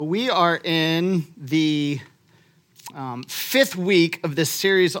We are in the fifth week of this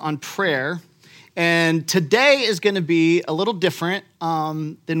series on prayer, and today is going to be a little different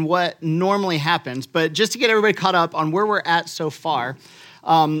than what normally happens. But just to get everybody caught up on where we're at so far,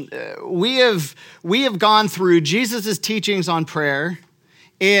 we have gone through Jesus' teachings on prayer,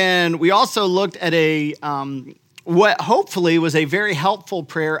 and we also looked at what hopefully was a very helpful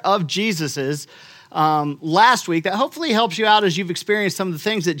prayer of Jesus's last week that hopefully helps you out as you've experienced some of the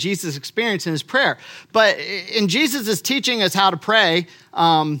things that Jesus experienced in his prayer. But in Jesus' teaching us how to pray,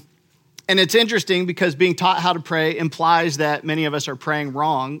 and it's interesting because being taught how to pray implies that many of us are praying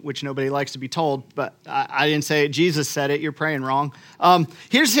wrong, which nobody likes to be told, but I didn't say it. Jesus said it. You're praying wrong.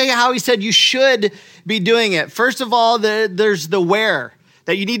 Here's how he said you should be doing it. First of all, there's the where,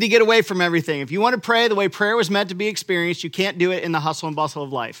 that you need to get away from everything. If you want to pray the way prayer was meant to be experienced, you can't do it in the hustle and bustle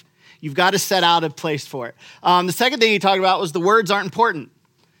of life. You've got to set out a place for it. The second thing he talked about was the words aren't important.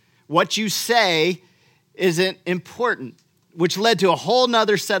 What you say isn't important, which led to a whole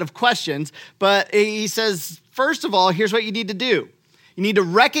nother set of questions. But he says, first of all, here's what you need to do. You need to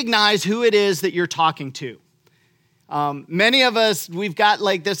recognize who it is that you're talking to. Many of us, we've got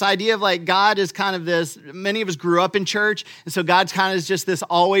like this idea of like God is kind of this, many of us grew up in church, and so God's kind of just this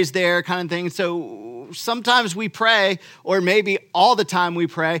always there kind of thing. So sometimes we pray, or maybe all the time we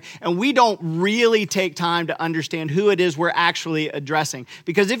pray, and we don't really take time to understand who it is we're actually addressing.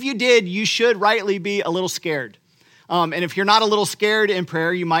 Because if you did, you should rightly be a little scared. And if you're not a little scared in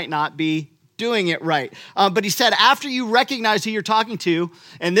prayer, you might not be doing it right. But he said, after you recognize who you're talking to,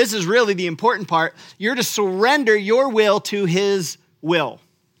 and this is really the important part, you're to surrender your will to his will,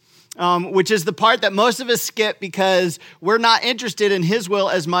 which is the part that most of us skip because we're not interested in his will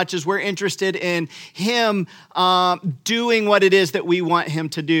as much as we're interested in him doing what it is that we want him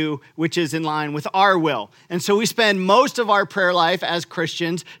to do, which is in line with our will. And so we spend most of our prayer life as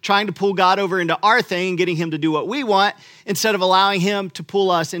Christians trying to pull God over into our thing and getting him to do what we want instead of allowing him to pull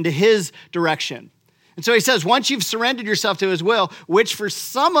us into his direction. And so he says, once you've surrendered yourself to his will, which for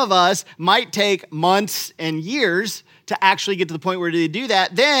some of us might take months and years to actually get to the point where you do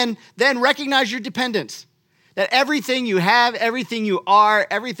that, then recognize your dependence. That everything you have, everything you are,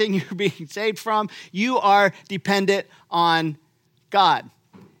 everything you're being saved from, you are dependent on God.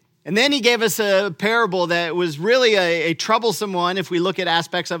 And then he gave us a parable that was really a troublesome one if we look at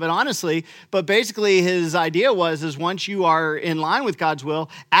aspects of it honestly. But basically his idea is once you are in line with God's will,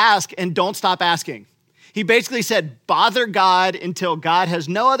 ask and don't stop asking. He basically said, bother God until God has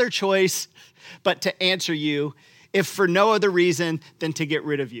no other choice but to answer you, if for no other reason than to get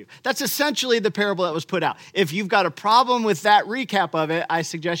rid of you. That's essentially the parable that was put out. If you've got a problem with that recap of it, I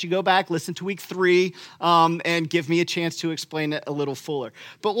suggest you go back, listen to week 3, and give me a chance to explain it a little fuller.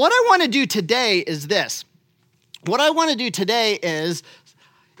 But what I want to do today is this. What I want to do today is,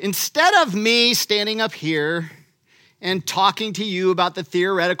 instead of me standing up here and talking to you about the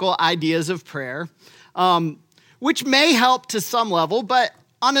theoretical ideas of prayer, which may help to some level, but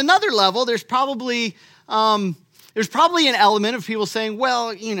on another level, there's probably an element of people saying, well,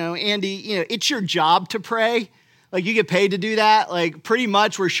 Andy, it's your job to pray. Like you get paid to do that. Like pretty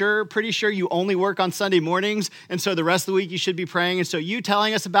much pretty sure you only work on Sunday mornings. And so the rest of the week you should be praying. And so you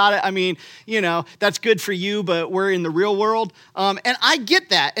telling us about it, I mean, that's good for you, but we're in the real world. And I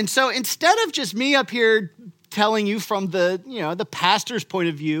get that. And so instead of just me up here telling you from the pastor's point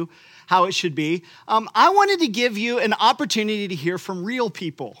of view how it should be, I wanted to give you an opportunity to hear from real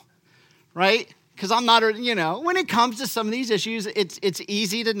people, right? Because I'm not, when it comes to some of these issues, it's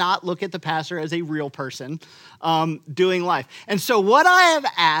easy to not look at the pastor as a real person doing life. And so what I have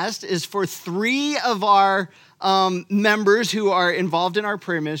asked is for 3 of our members who are involved in our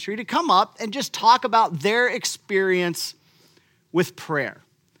prayer ministry to come up and just talk about their experience with prayer.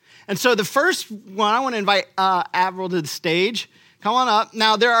 And so the first one, I want to invite Avril to the stage. Come on up.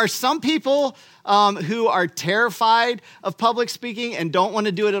 Now, there are some people who are terrified of public speaking and don't want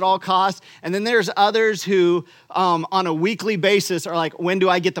to do it at all costs. And then there's others who, on a weekly basis, are like, when do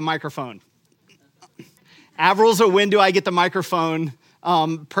I get the microphone? Avril's a when do I get the microphone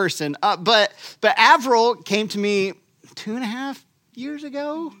person. But Avril came to me 2.5 years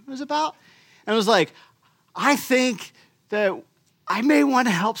ago, it was about, and was like, I think that I may want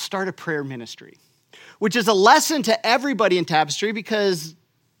to help start a prayer ministry, which is a lesson to everybody in Tapestry because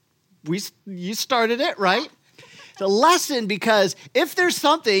you started it, right? It's a lesson because if there's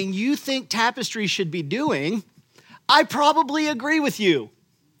something you think Tapestry should be doing, I probably agree with you.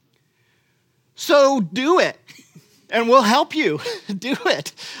 So do it, and we'll help you do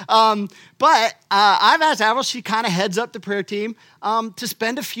it. But I've asked Avril, she kind of heads up the prayer team, to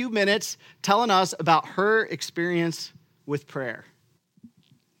spend a few minutes telling us about her experience with prayer.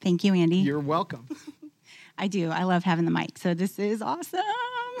 Thank you, Andy. You're welcome. I do. I love having the mic, so this is awesome.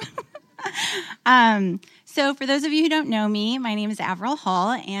 So for those of you who don't know me, my name is Avril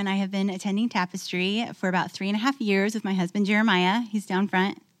Hall, and I have been attending Tapestry for about 3.5 years with my husband, Jeremiah. He's down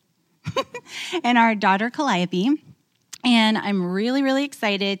front. And our daughter, Calliope. And I'm really, really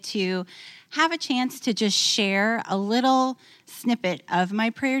excited to have a chance to just share a little snippet of my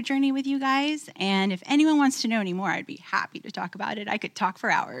prayer journey with you guys. And if anyone wants to know any more, I'd be happy to talk about it. I could talk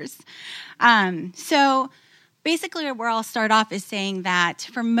for hours. So basically where I'll start off is saying that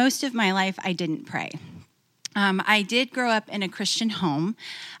for most of my life, I didn't pray. I did grow up in a Christian home,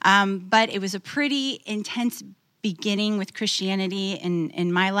 but it was a pretty intense beginning with Christianity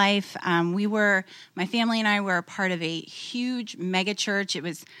in my life. My family and I were a part of a huge mega church. It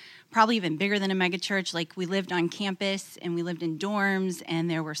was probably even bigger than a mega church. Like, we lived on campus and we lived in dorms, and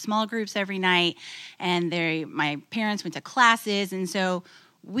there were small groups every night, and my parents went to classes, and so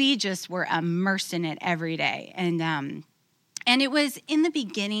we just were immersed in it every day. And it was in the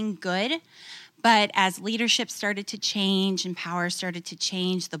beginning good, but as leadership started to change and power started to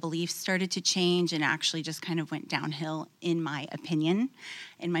change, the beliefs started to change, and actually just kind of went downhill, in my opinion,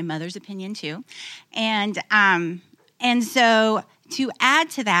 in my mother's opinion too. And so to add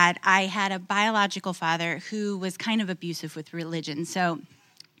to that, I had a biological father who was kind of abusive with religion. So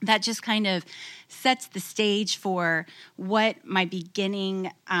that just kind of sets the stage for what my beginning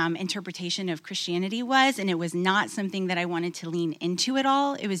interpretation of Christianity was. And it was not something that I wanted to lean into at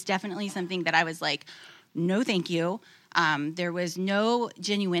all. It was definitely something that I was like, no, thank you. There was no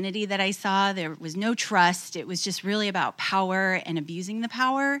genuinity that I saw. There was no trust. It was just really about power and abusing the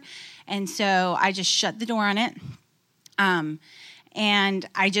power. And so I just shut the door on it. And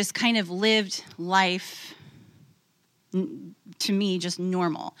I just kind of lived life, to me, just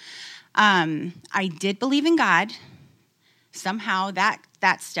normal. I did believe in God. Somehow that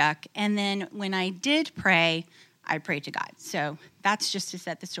stuck. And then when I did pray, I prayed to God. So that's just to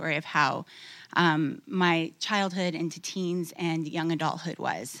set the story of how my childhood into teens and young adulthood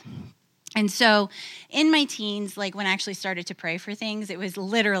was. And so in my teens, like when I actually started to pray for things, it was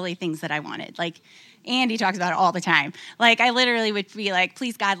literally things that I wanted. Like Andy talks about it all the time. Like I literally would be like,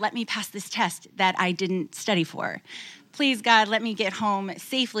 please God, let me pass this test that I didn't study for. Please God, let me get home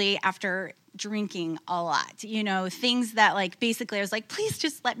safely after drinking a lot. You know, things that like basically I was like, please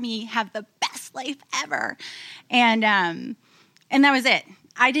just let me have the best life ever. And that was it.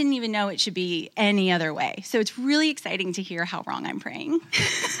 I didn't even know it should be any other way. So it's really exciting to hear how wrong I'm praying.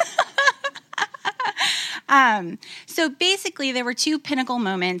 So basically, there were two pinnacle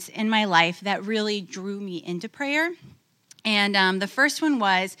moments in my life that really drew me into prayer. And the first one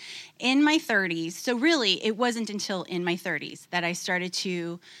was in my 30s. So really, it wasn't until in my 30s that I started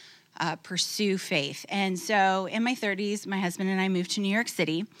to pursue faith. And so in my 30s, my husband and I moved to New York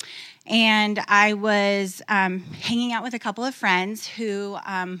City. And I was hanging out with a couple of friends who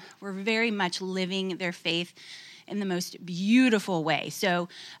were very much living their faith in the most beautiful way. So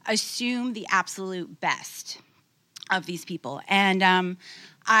assume the absolute best of these people. And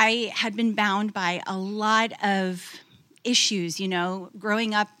I had been bound by a lot of issues, you know.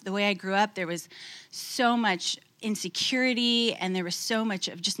 Growing up the way I grew up, there was so much insecurity, and there was so much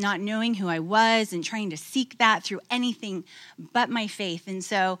of just not knowing who I was and trying to seek that through anything but my faith. And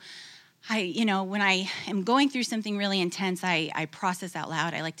so when I am going through something really intense, I process out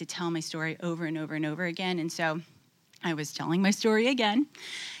loud. I like to tell my story over and over and over again. And so I was telling my story again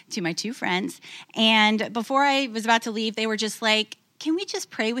to my two friends. And before I was about to leave, they were just like, can we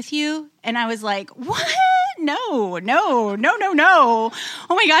just pray with you? And I was like, what? No. Oh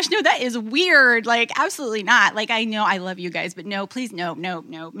my gosh, no, that is weird. Like, absolutely not. Like, I know I love you guys, but no, please, no,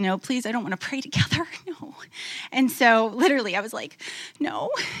 please, I don't want to pray together. No. And so literally I was like, no.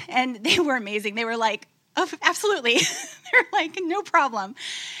 And they were amazing. They were like, oh, absolutely. They're like, no problem.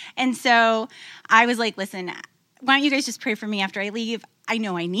 And so I was like, listen, why don't you guys just pray for me after I leave? I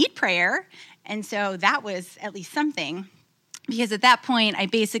know I need prayer. And so that was at least something. Because at that point, I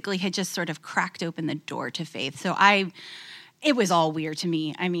basically had just sort of cracked open the door to faith. So it was all weird to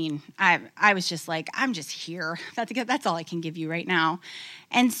me. I mean, I was just like, I'm just here. That's all I can give you right now.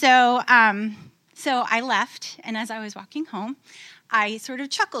 And so I left, and as I was walking home, I sort of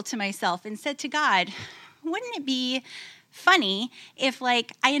chuckled to myself and said to God, wouldn't it be funny if I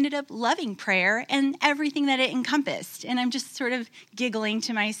ended up loving prayer and everything that it encompassed? And I'm just sort of giggling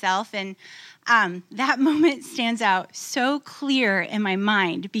to myself, and that moment stands out so clear in my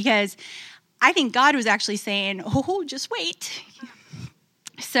mind because I think God was actually saying, oh, just wait.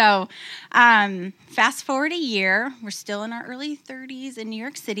 So fast forward a year, we're still in our early 30s in New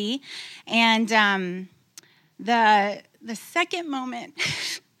York City, and the second moment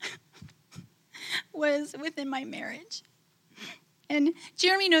was within my marriage. And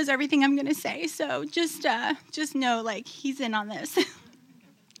Jeremy knows everything I'm going to say, so just know, like, he's in on this.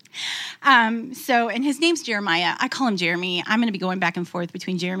 And his name's Jeremiah. I call him Jeremy. I'm going to be going back and forth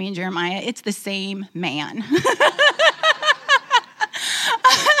between Jeremy and Jeremiah. It's the same man.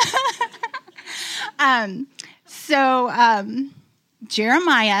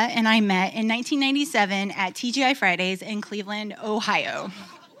 Jeremiah and I met in 1997 at TGI Fridays in Cleveland, Ohio.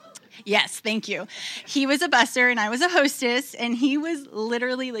 Yes, thank you. He was a busser and I was a hostess, and he was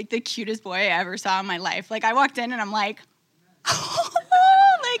literally like the cutest boy I ever saw in my life. Like, I walked in and I'm like, oh,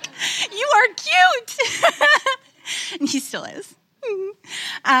 like, you are cute. And he still is.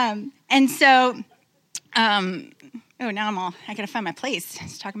 Oh, now I got to find my place.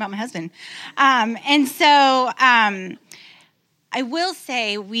 Let's talk about my husband. I will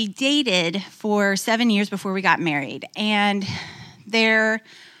say we dated for 7 years before we got married. And there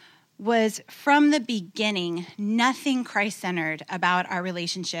was, from the beginning, nothing Christ-centered about our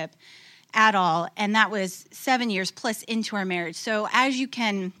relationship at all. And that was 7 years plus into our marriage. So as you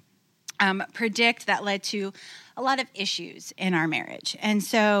can predict, that led to a lot of issues in our marriage. And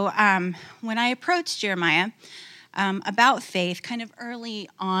so when I approached Jeremiah about faith kind of early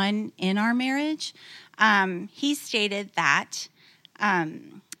on in our marriage, he stated that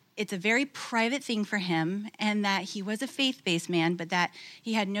it's a very private thing for him, and that he was a faith-based man, but that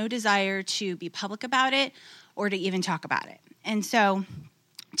he had no desire to be public about it or to even talk about it. And so,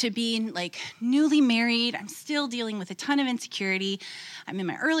 to being like newly married, I'm still dealing with a ton of insecurity. I'm in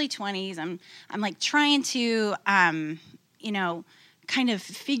my early 20s. I'm like trying to, kind of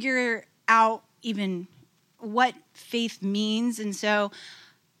figure out even what faith means. And so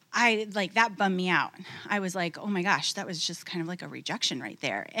that bummed me out. I was like, oh my gosh, that was just kind of like a rejection right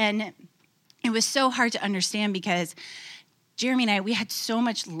there. And it was so hard to understand because Jeremy and I, we had so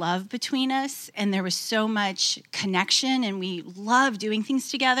much love between us, and there was so much connection, and we loved doing things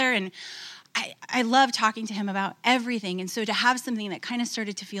together. And I love talking to him about everything. And so to have something that kind of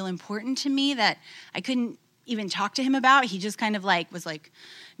started to feel important to me that I couldn't even talk to him about, he just kind of like was like,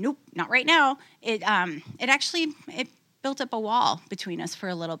 nope, not right now. It built up a wall between us for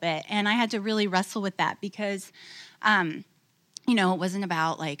a little bit. And I had to really wrestle with that because, it wasn't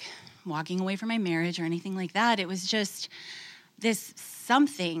about like walking away from my marriage or anything like that. It was just this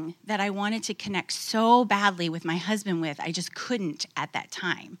something that I wanted to connect so badly with my husband with. I just couldn't at that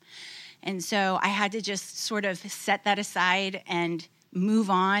time. And so I had to just sort of set that aside and move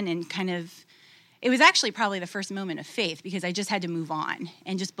on, and it was actually probably the first moment of faith, because I just had to move on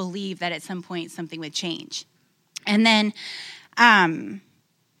and just believe that at some point something would change. And then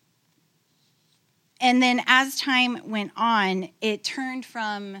as time went on, it turned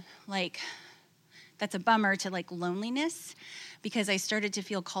from like, that's a bummer, to like loneliness, because I started to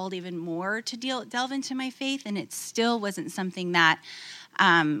feel called even more to delve into my faith, and it still wasn't something that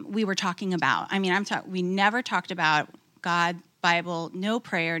we were talking about. I mean, we never talked about God, Bible, no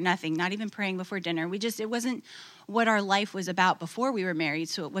prayer, nothing, not even praying before dinner. It wasn't what our life was about before we were married,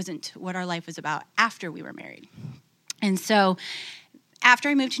 so it wasn't what our life was about after we were married. And so after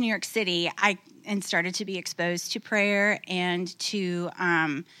I moved to New York City, I started to be exposed to prayer and to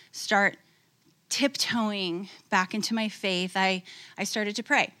start tiptoeing back into my faith. I started to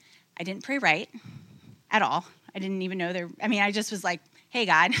pray. I didn't pray right at all. I didn't even know I just was like, hey,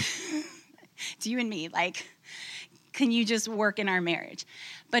 God, it's you and me. Like, can you just work in our marriage?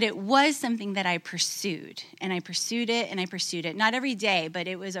 But it was something that I pursued, and I pursued it, and I pursued it. Not every day, but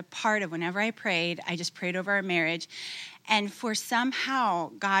it was a part of whenever I prayed, I just prayed over our marriage. And for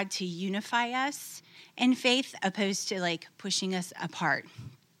somehow God to unify us in faith, opposed to like pushing us apart.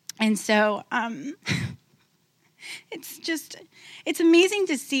 And so it's amazing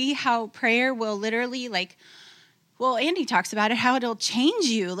to see how prayer will literally Andy talks about it, how it'll change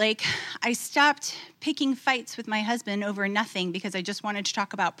you. Like, I stopped picking fights with my husband over nothing because I just wanted to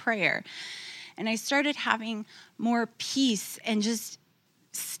talk about prayer. And I started having more peace and just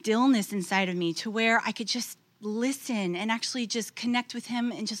stillness inside of me, to where I could just listen and actually just connect with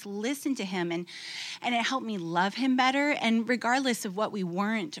him and just listen to him. And it helped me love him better. And regardless of what we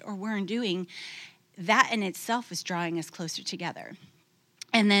weren't doing, that in itself was drawing us closer together.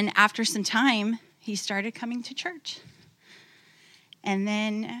 And then after some time, he started coming to church. And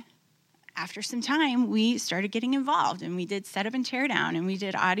then after some time, we started getting involved, and we did setup and tear down, and we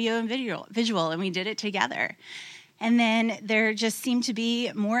did audio and visual, and we did it together. And then there just seemed to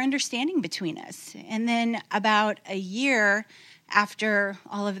be more understanding between us. And then about a year after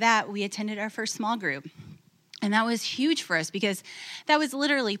all of that, we attended our first small group. And that was huge for us, because that was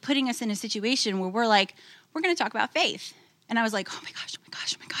literally putting us in a situation where we're like, we're going to talk about faith. And I was like, oh my gosh,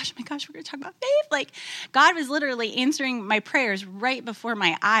 my gosh, we're going to talk about faith. Like, God was literally answering my prayers right before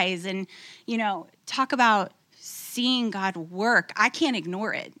my eyes. And, talk about seeing God work. I can't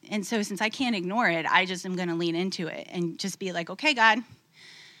ignore it. And so since I can't ignore it, I just am going to lean into it and just be like, okay, God,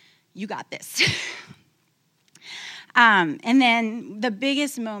 you got this. And then the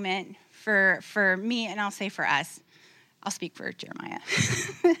biggest moment for me, and I'll say for us, I'll speak for Jeremiah.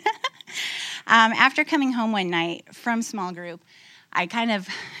 After coming home one night from small group, I kind of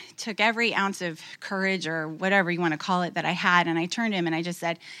took every ounce of courage or whatever you want to call it that I had, and I turned to him and I just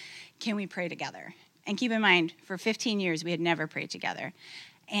said, can we pray together? And keep in mind, for 15 years, we had never prayed together.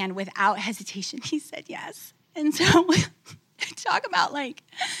 And without hesitation, he said yes. And so talk about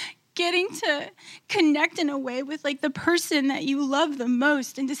getting to connect in a way with the person that you love the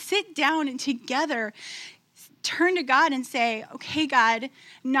most, and to sit down and together turn to God and say, okay, God,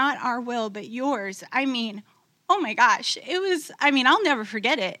 not our will, but yours. I mean, oh my gosh, I'll never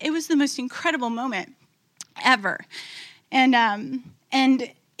forget it. It was the most incredible moment ever. And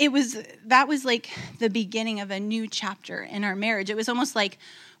that was the beginning of a new chapter in our marriage. It was almost like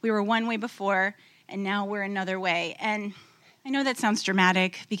we were one way before, and now we're another way. And I know that sounds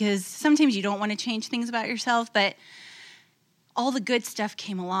dramatic, because sometimes you don't want to change things about yourself, but all the good stuff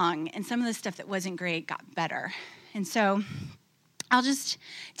came along, and some of the stuff that wasn't great got better. And so I'll just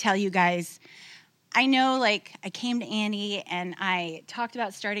tell you guys, I know I came to Andy and I talked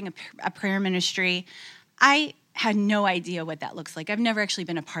about starting a prayer ministry. I had no idea what that looks like. I've never actually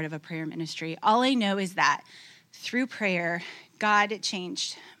been a part of a prayer ministry. All I know is that through prayer, God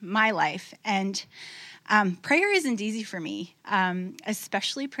changed my life. And prayer isn't easy for me,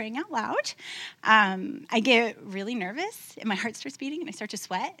 especially praying out loud. I get really nervous, and my heart starts beating, and I start to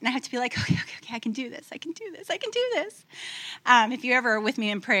sweat, and I have to be like, okay, I can do this. If you're ever with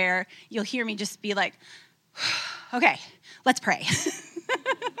me in prayer, you'll hear me just be like, okay, let's pray.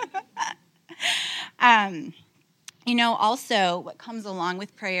 Also what comes along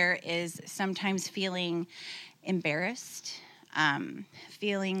with prayer is sometimes feeling embarrassed,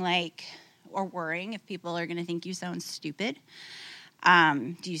 feeling or worrying if people are going to think you sound stupid. Do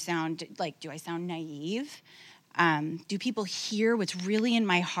I sound naive? Do people hear what's really in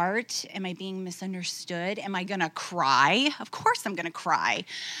my heart? Am I being misunderstood? Am I going to cry? Of course I'm going to cry.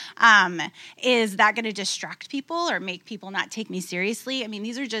 Is that going to distract people or make people not take me seriously? I mean,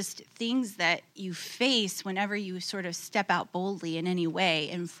 these are just things that you face whenever you sort of step out boldly in any way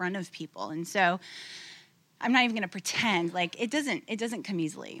in front of people. And so I'm not even going to pretend it doesn't come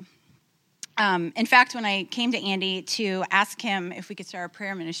easily. In fact, when I came to Andy to ask him if we could start a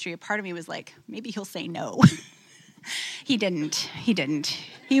prayer ministry, a part of me was like, maybe he'll say no. He didn't.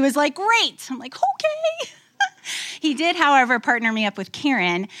 He was like, great. I'm like, okay. He did, however, partner me up with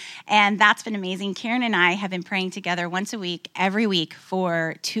Karen, and that's been amazing. Karen and I have been praying together once a week, every week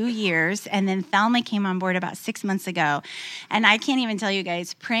for 2 years, and then Thelma came on board about 6 months ago. And I can't even tell you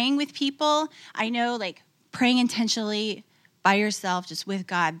guys, praying with people, I know praying intentionally by yourself, just with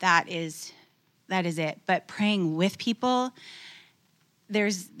God, that is it. But praying with people,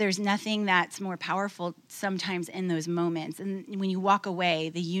 there's nothing that's more powerful sometimes in those moments. And when you walk away,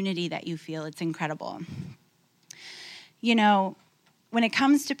 the unity that you feel, it's incredible. When it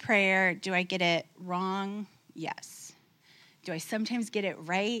comes to prayer, do I get it wrong? Yes. Do I sometimes get it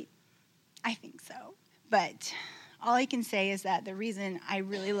right? I think so. But all I can say is that the reason I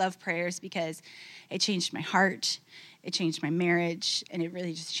really love prayer is because it changed my heart, it changed my marriage, and it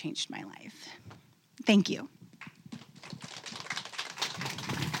really just changed my life. Thank you.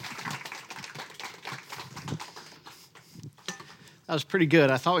 That was pretty good.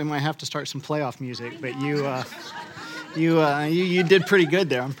 I thought we might have to start some playoff music, but you did pretty good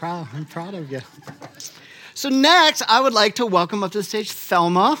there. I'm proud of you. So next, I would like to welcome up to the stage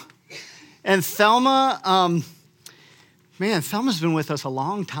Thelma. And Thelma, Thelma's been with us a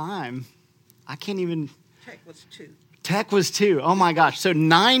long time. I can't even... Tech was 2. Oh, my gosh. So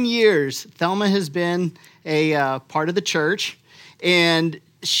 9 years, Thelma has been a part of the church. And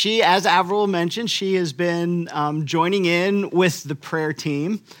she, as Avril mentioned, she has been joining in with the prayer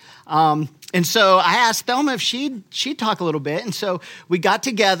team. And so I asked Thelma if she'd talk a little bit. And so we got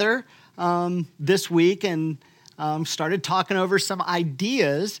together this week and started talking over some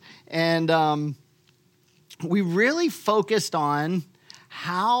ideas. And we really focused on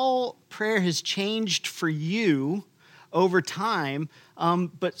how prayer has changed for you over time,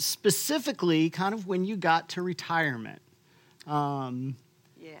 but specifically kind of when you got to retirement.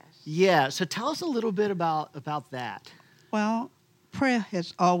 Yes. Yeah, so tell us a little bit about that. Well, prayer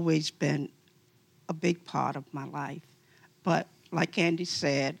has always been a big part of my life. But like Andy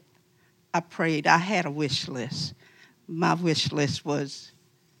said, I prayed. I had a wish list. My wish list was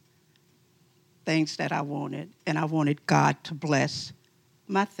things that I wanted, and I wanted God to bless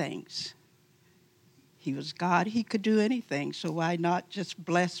my things. He was God. He could do anything, so why not just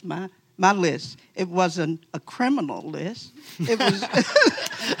bless my list? It wasn't a criminal list. It was,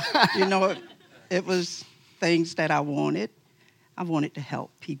 it was things that I wanted. I wanted to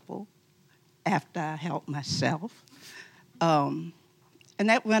help people after I helped myself. And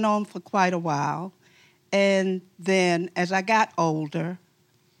that went on for quite a while. And then as I got older,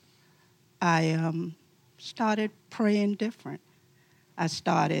 I started praying different. I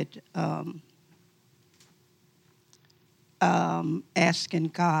started asking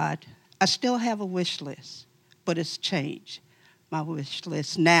God. I still have a wish list, but it's changed. My wish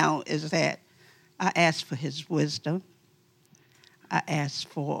list now is that I ask for his wisdom. I ask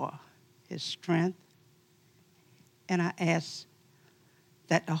for his strength. And I ask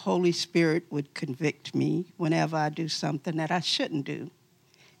that the Holy Spirit would convict me whenever I do something that I shouldn't do.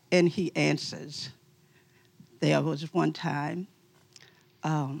 And he answers. There was one time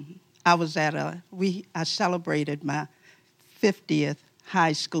I was at I celebrated my 50th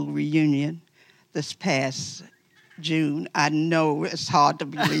high school reunion this past June. I know it's hard to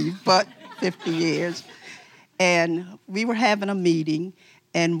believe, but 50 years. And we were having a meeting,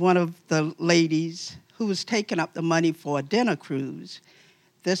 and one of the ladies who was taking up the money for a dinner cruise,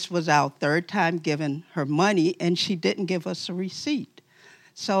 this was our third time giving her money, and she didn't give us a receipt.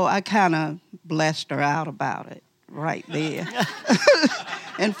 So I kind of blessed her out about it right there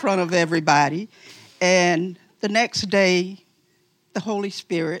in front of everybody. And the next day, the Holy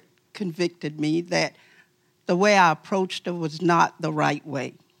Spirit convicted me that the way I approached her was not the right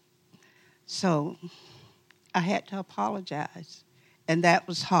way. So I had to apologize. And that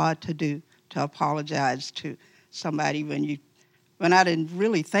was hard to do, to apologize to somebody when I didn't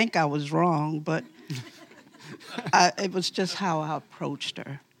really think I was wrong, but it was just how I approached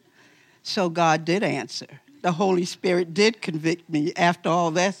her. So God did answer. The Holy Spirit did convict me. After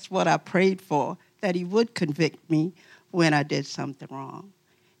all, that's what I prayed for, that he would convict me when I did something wrong.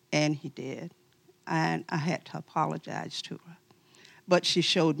 And he did. And I had to apologize to her. But she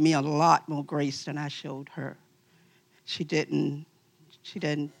showed me a lot more grace than I showed her. She didn't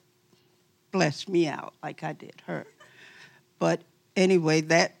bless me out like I did her. But anyway,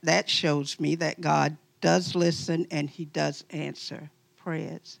 that shows me that God does listen and he does answer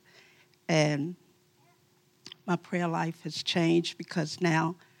prayers. And my prayer life has changed because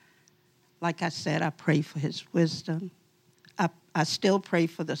now, like I said, I pray for his wisdom. I still pray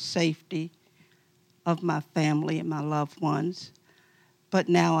for the safety of my family and my loved ones. But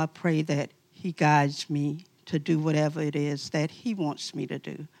now I pray that he guides me to do whatever it is that he wants me to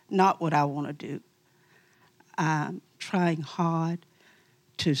do, not what I want to do. I'm trying hard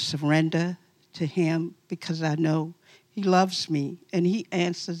to surrender to him because I know he loves me and he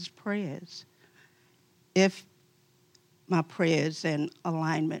answers prayers. If my prayers in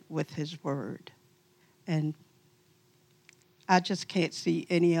alignment with his word. And I just can't see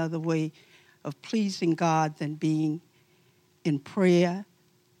any other way of pleasing God than being in prayer,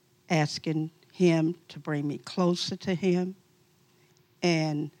 asking him to bring me closer to him.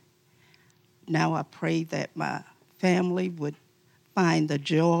 And now I pray that my family would find the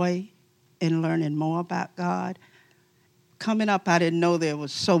joy in learning more about God. Coming up, I didn't know there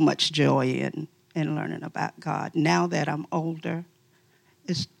was so much joy in learning about God. Now that I'm older,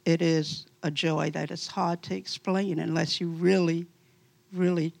 it is a joy that is hard to explain unless you really,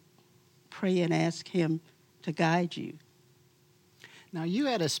 really pray and ask him to guide you. Now, you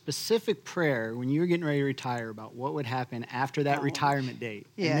had a specific prayer when you were getting ready to retire about what would happen after that retirement date.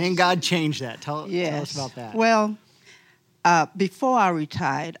 Yes. And then God changed that. Tell us about that. Well, before I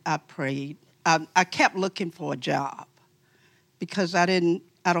retired, I prayed. I kept looking for a job because I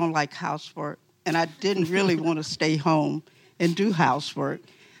don't like housework, and I didn't really want to stay home and do housework.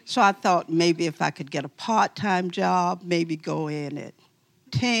 So I thought maybe if I could get a part-time job, maybe go in at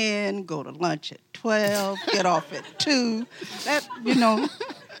 10, go to lunch at 12, get off at 2.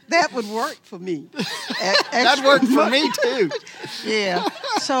 That would work for me. That worked for me, too. Yeah.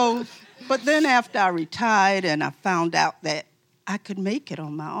 So, but then after I retired and I found out that I could make it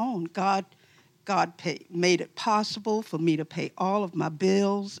on my own, God made it possible for me to pay all of my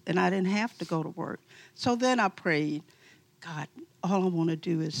bills, and I didn't have to go to work. So then I prayed, God, all I want to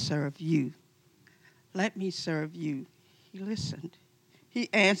do is serve you. Let me serve you. He listened. He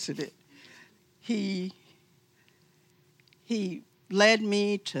answered it. He led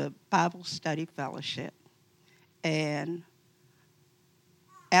me to Bible study fellowship. And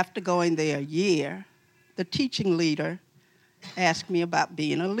after going there a year, the teaching leader asked me about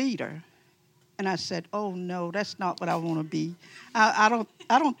being a leader. And I said, oh, no, that's not what I want to be. I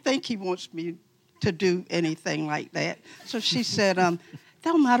don't think he wants me to do anything like that. So she said,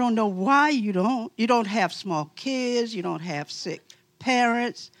 Thelma, I don't know why you don't have small kids, you don't have sick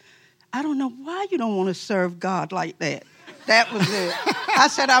parents. I don't know why you don't want to serve God like that. That was it. I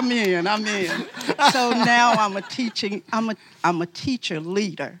said, I'm in. So now I'm a teacher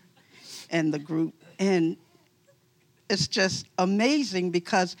leader in the group. And it's just amazing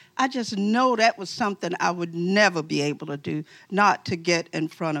because I just know that was something I would never be able to do, not to get in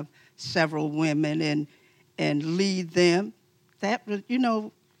front of several women and lead them. That was,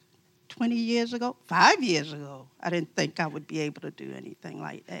 20 years ago, 5 years ago, I didn't think I would be able to do anything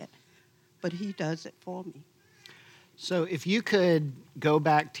like that. But he does it for me. So if you could go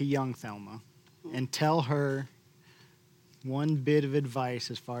back to young Thelma and tell her one bit of advice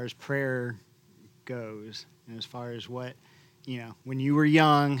as far as prayer goes, and as far as what, when you were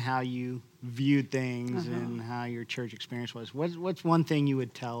young, how you viewed things and how your church experience was, what's one thing you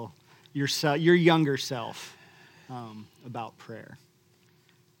would tell yourself, your younger self, about prayer?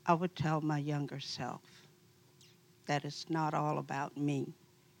 I would tell my younger self that it's not all about me.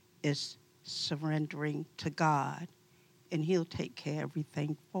 It's surrendering to God, and he'll take care of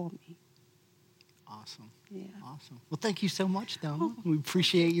everything for me. Awesome. Yeah. Awesome. Well, thank you so much, Thelma. We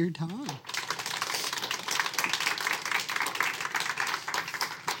appreciate your time.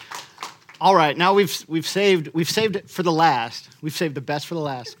 All right, now we've saved it for the last. We've saved the best for the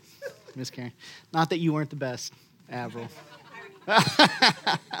last, Miss Karen. Not that you weren't the best, Avril.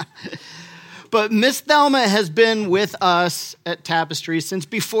 But Miss Thelma has been with us at Tapestry since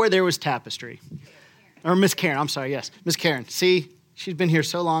before there was Tapestry. Or Miss Karen, I'm sorry, yes. Miss Karen. See, she's been here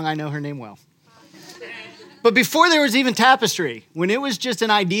so long, I know her name well. But before there was even Tapestry, when it was just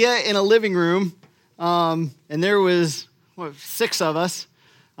an idea in a living room, and there was 6 of us,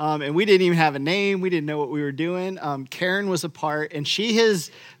 and we didn't even have a name. We didn't know what we were doing. Karen was a part, and she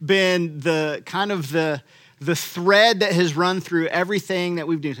has been the kind of the thread that has run through everything that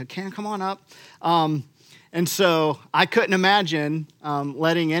we've done. So Karen, come on up. And so I couldn't imagine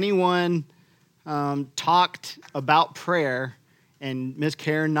letting anyone talk about prayer and Miss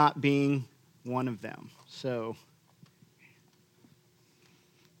Karen not being one of them. So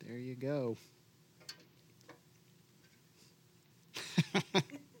there you go.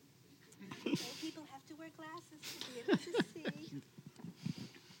 People have to wear glasses to be able to see.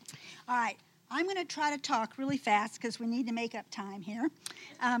 All right. I'm going to try to talk really fast because we need to make up time here.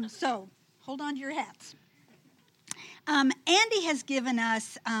 So hold on to your hats. Andy has given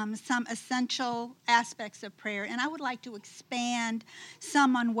us some essential aspects of prayer, and I would like to expand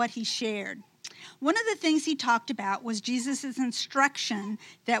some on what he shared. One of the things he talked about was Jesus' instruction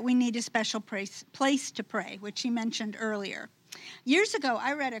that we need a special place to pray, which he mentioned earlier. Years ago,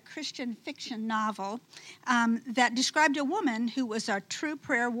 I read a Christian fiction novel that described a woman who was a true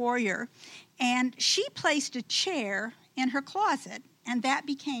prayer warrior, and she placed a chair in her closet, and that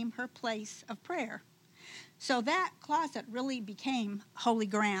became her place of prayer. So that closet really became holy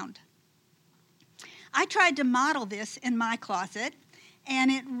ground. I tried to model this in my closet, and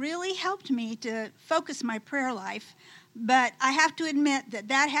it really helped me to focus my prayer life, but I have to admit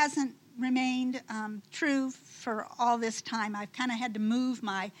that hasn't remained true for all this time. I've kind of had to move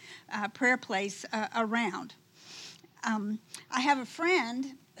my prayer place around. I have a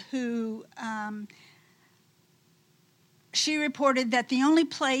friend who she reported that the only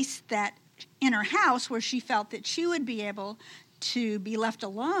place that in her house where she felt that she would be able to be left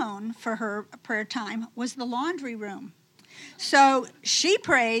alone for her prayer time was the laundry room. So she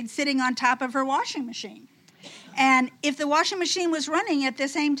prayed sitting on top of her washing machine. And if the washing machine was running at the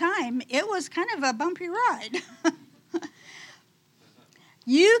same time, it was kind of a bumpy ride.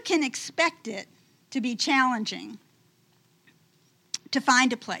 You can expect it to be challenging to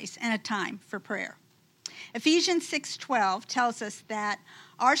find a place and a time for prayer. Ephesians 6:12 tells us that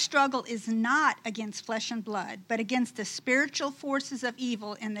our struggle is not against flesh and blood, but against the spiritual forces of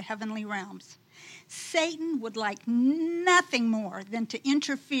evil in the heavenly realms. Satan would like nothing more than to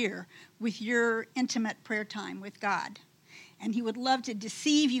interfere with your intimate prayer time with God. And he would love to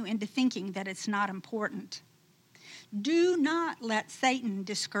deceive you into thinking that it's not important. Do not let Satan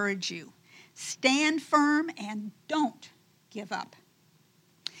discourage you. Stand firm and don't give up.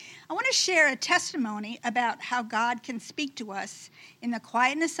 I want to share a testimony about how God can speak to us in the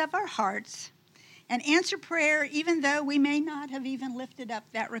quietness of our hearts and answer prayer even though we may not have even lifted up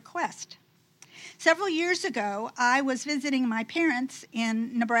that request. Several years ago, I was visiting my parents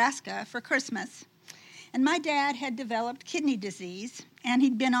in Nebraska for Christmas, and my dad had developed kidney disease, and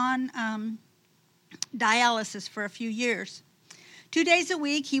he'd been on dialysis for a few years. 2 days a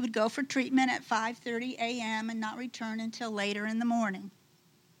week, he would go for treatment at 5:30 a.m. and not return until later in the morning.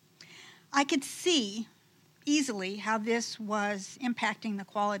 I could see easily how this was impacting the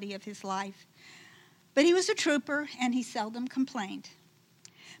quality of his life. But he was a trooper, and he seldom complained.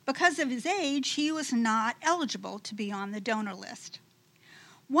 Because of his age, he was not eligible to be on the donor list.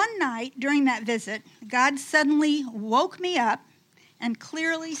 One night during that visit, God suddenly woke me up and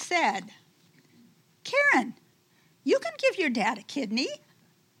clearly said, "Karen, you can give your dad a kidney."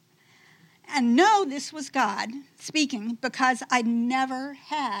 And no, this was God speaking, because I'd never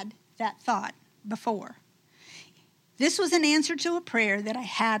had that thought before. This was an answer to a prayer that I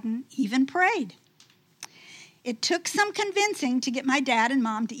hadn't even prayed. It took some convincing to get my dad and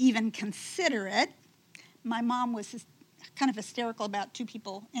mom to even consider it. My mom was kind of hysterical about two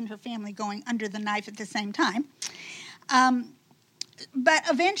people in her family going under the knife at the same time. But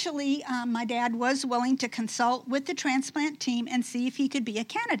eventually, my dad was willing to consult with the transplant team and see if he could be a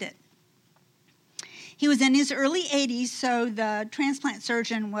candidate. He was in his early 80s, so the transplant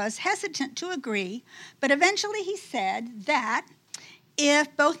surgeon was hesitant to agree, but eventually he said that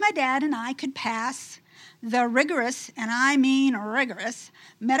if both my dad and I could pass the rigorous, and I mean rigorous,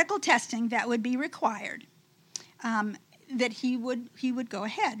 medical testing that would be required, that he would go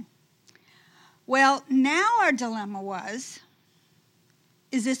ahead. Well, now our dilemma was,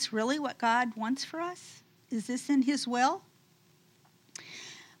 is this really what God wants for us? Is this in his will?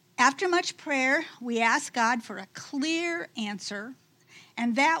 After much prayer, we asked God for a clear answer,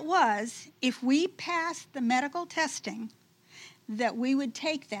 and that was, if we passed the medical testing, that we would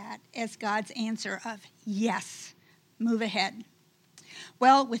take that as God's answer of yes, move ahead.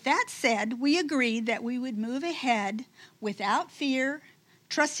 Well, with that said, we agreed that we would move ahead without fear,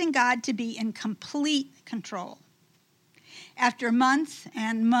 trusting God to be in complete control. After months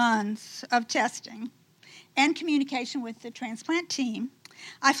and months of testing and communication with the transplant team,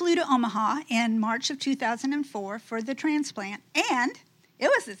 I flew to Omaha in March of 2004 for the transplant, and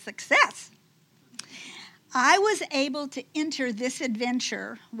it was a success. I was able to enter this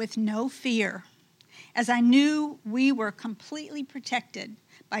adventure with no fear, as I knew we were completely protected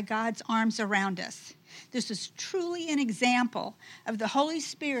by God's arms around us. This is truly an example of the Holy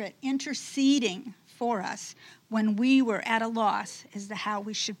Spirit interceding for us when we were at a loss as to how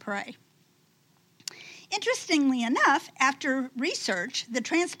we should pray. Interestingly enough, after research, the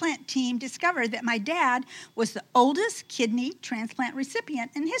transplant team discovered that my dad was the oldest kidney transplant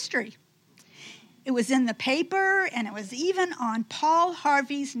recipient in history. It was in the paper, and it was even on Paul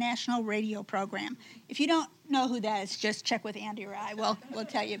Harvey's national radio program. If you don't know who that is, just check with Andy or I. We'll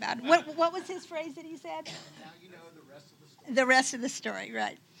tell you about it. What was his phrase that he said? Now you know the rest of the story. The rest of the story,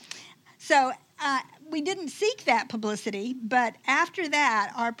 right. So we didn't seek that publicity, but after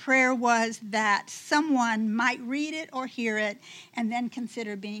that, our prayer was that someone might read it or hear it and then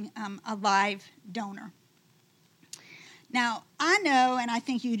consider being a live donor. Now, I know, and I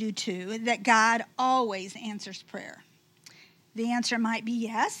think you do too, that God always answers prayer. The answer might be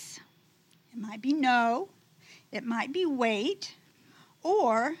yes, it might be no, it might be wait,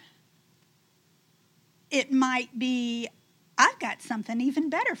 or it might be, I've got something even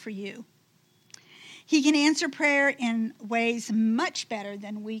better for you. He can answer prayer in ways much better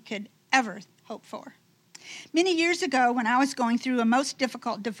than we could ever hope for. Many years ago, when I was going through a most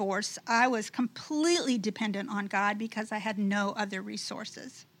difficult divorce, I was completely dependent on God because I had no other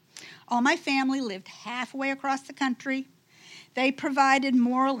resources. All my family lived halfway across the country. They provided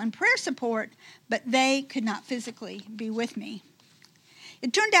moral and prayer support, but they could not physically be with me.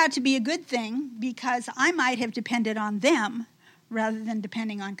 It turned out to be a good thing because I might have depended on them rather than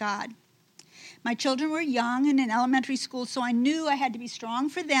depending on God. My children were young and in elementary school, so I knew I had to be strong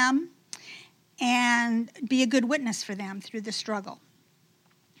for them and be a good witness for them through the struggle.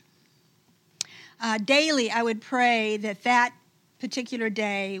 Daily, I would pray that that particular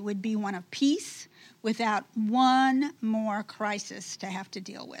day would be one of peace without one more crisis to have to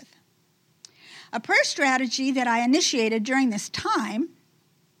deal with. A prayer strategy that I initiated during this time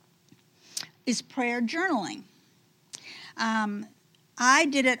is prayer journaling. I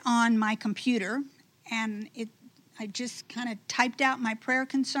did it on my computer, and I just kind of typed out my prayer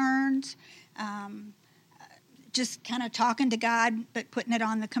concerns, just kind of talking to God, but putting it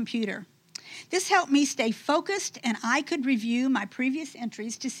on the computer. This helped me stay focused, and I could review my previous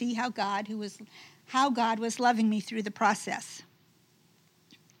entries to see how God was loving me through the process.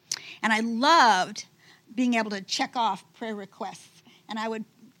 And I loved being able to check off prayer requests, and I would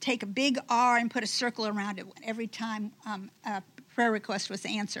take a big R and put a circle around it every time a prayer request was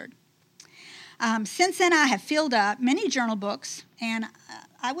answered. Since then, I have filled up many journal books, and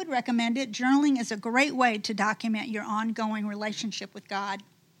I would recommend it. Journaling is a great way to document your ongoing relationship with God.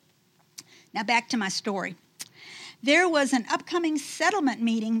 Now back to my story. There was an upcoming settlement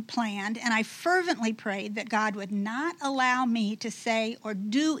meeting planned, and I fervently prayed that God would not allow me to say or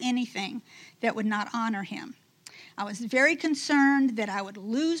do anything that would not honor him. I was very concerned that I would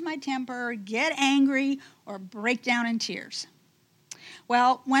lose my temper, get angry, or break down in tears.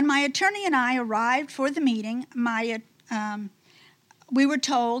 Well, when my attorney and I arrived for the meeting, we were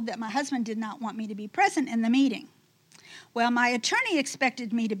told that my husband did not want me to be present in the meeting. Well, my attorney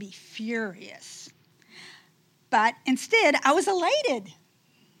expected me to be furious, but instead I was elated.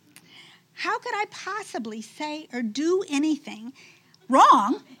 How could I possibly say or do anything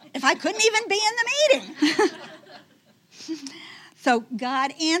wrong if I couldn't even be in the meeting? So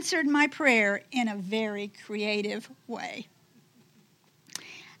God answered my prayer in a very creative way.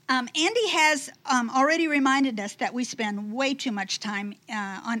 Andy has already reminded us that we spend way too much time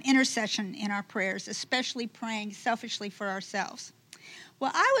on intercession in our prayers, especially praying selfishly for ourselves.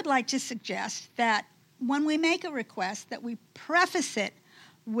 Well, I would like to suggest that when we make a request, that we preface it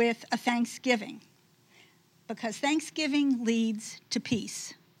with a thanksgiving, because thanksgiving leads to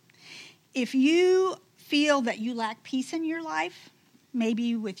peace. If you feel that you lack peace in your life,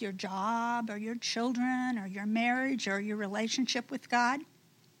 maybe with your job or your children or your marriage or your relationship with God,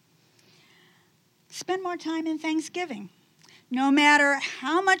 spend more time in thanksgiving. No matter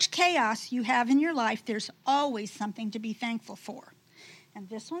how much chaos you have in your life, there's always something to be thankful for. And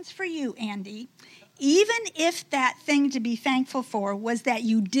this one's for you, Andy. Even if that thing to be thankful for was that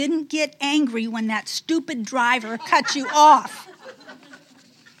you didn't get angry when that stupid driver cut you off.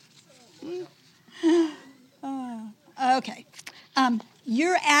 Okay.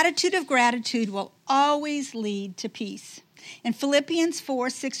 Your attitude of gratitude will always lead to peace. In Philippians 4,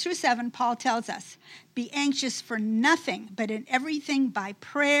 6 through 7, Paul tells us, be anxious for nothing, but in everything by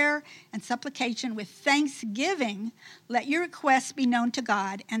prayer and supplication with thanksgiving, let your requests be known to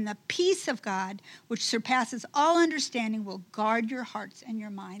God, and the peace of God, which surpasses all understanding, will guard your hearts and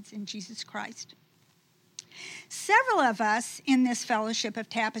your minds in Jesus Christ. Several of us in this fellowship of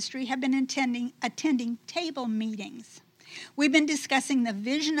Tapestry have been attending table meetings. We've been discussing the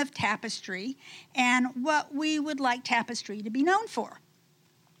vision of Tapestry and what we would like Tapestry to be known for.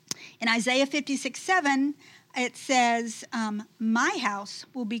 In Isaiah 56:7, it says, my house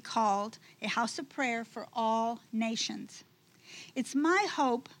will be called a house of prayer for all nations. It's my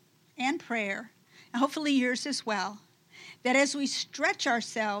hope and prayer, and hopefully yours as well, that as we stretch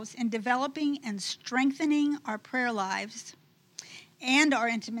ourselves in developing and strengthening our prayer lives and our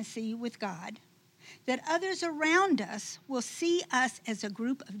intimacy with God, that others around us will see us as a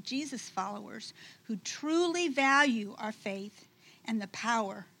group of Jesus followers who truly value our faith and the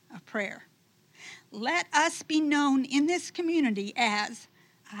power of prayer. Let us be known in this community as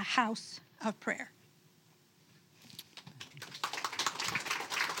a house of prayer.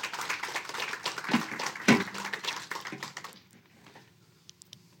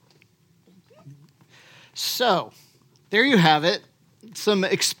 So, there you have it. Some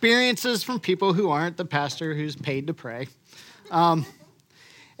experiences from people who aren't the pastor who's paid to pray. And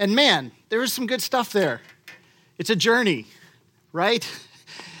man, there was some good stuff there. It's a journey, right?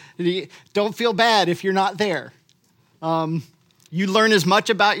 Don't feel bad if you're not there. You learn as much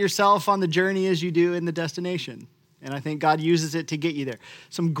about yourself on the journey as you do in the destination. And I think God uses it to get you there.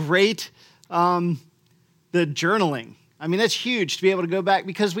 Some great, the journaling. I mean, that's huge to be able to go back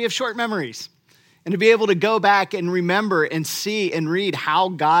because we have short memories. And to be able to go back and remember and see and read how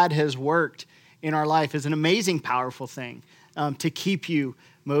God has worked in our life is an amazing, powerful thing to keep you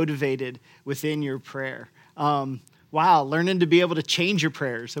motivated within your prayer. Wow, learning to be able to change your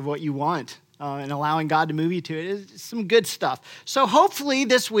prayers of what you want and allowing God to move you to it is some good stuff. So hopefully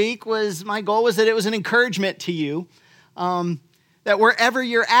this week my goal was that it was an encouragement to you that wherever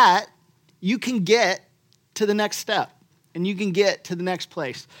you're at, you can get to the next step and you can get to the next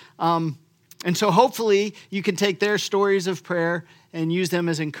place. And so hopefully you can take their stories of prayer and use them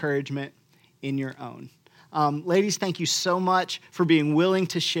as encouragement in your own. Ladies, thank you so much for being willing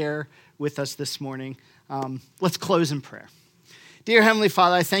to share with us this morning. Let's close in prayer. Dear Heavenly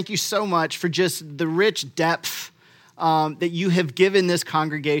Father, I thank you so much for just the rich depth that you have given this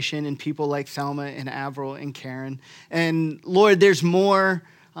congregation and people like Thelma and Avril and Karen. And Lord, there's more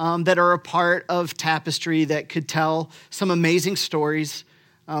that are a part of Tapestry that could tell some amazing stories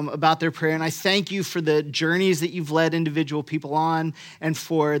about their prayer. And I thank you for the journeys that you've led individual people on and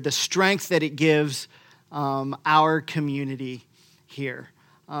for the strength that it gives our community here.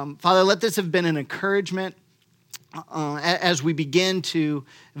 Father, let this have been an encouragement as we begin to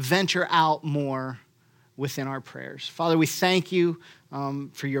venture out more within our prayers. Father, we thank you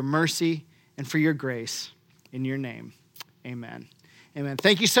for your mercy and for your grace. In your name, amen Amen.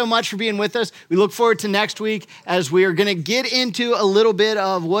 Thank you so much for being with us. We look forward to next week as we are going to get into a little bit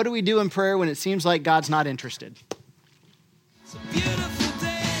of what do we do in prayer when it seems like God's not interested.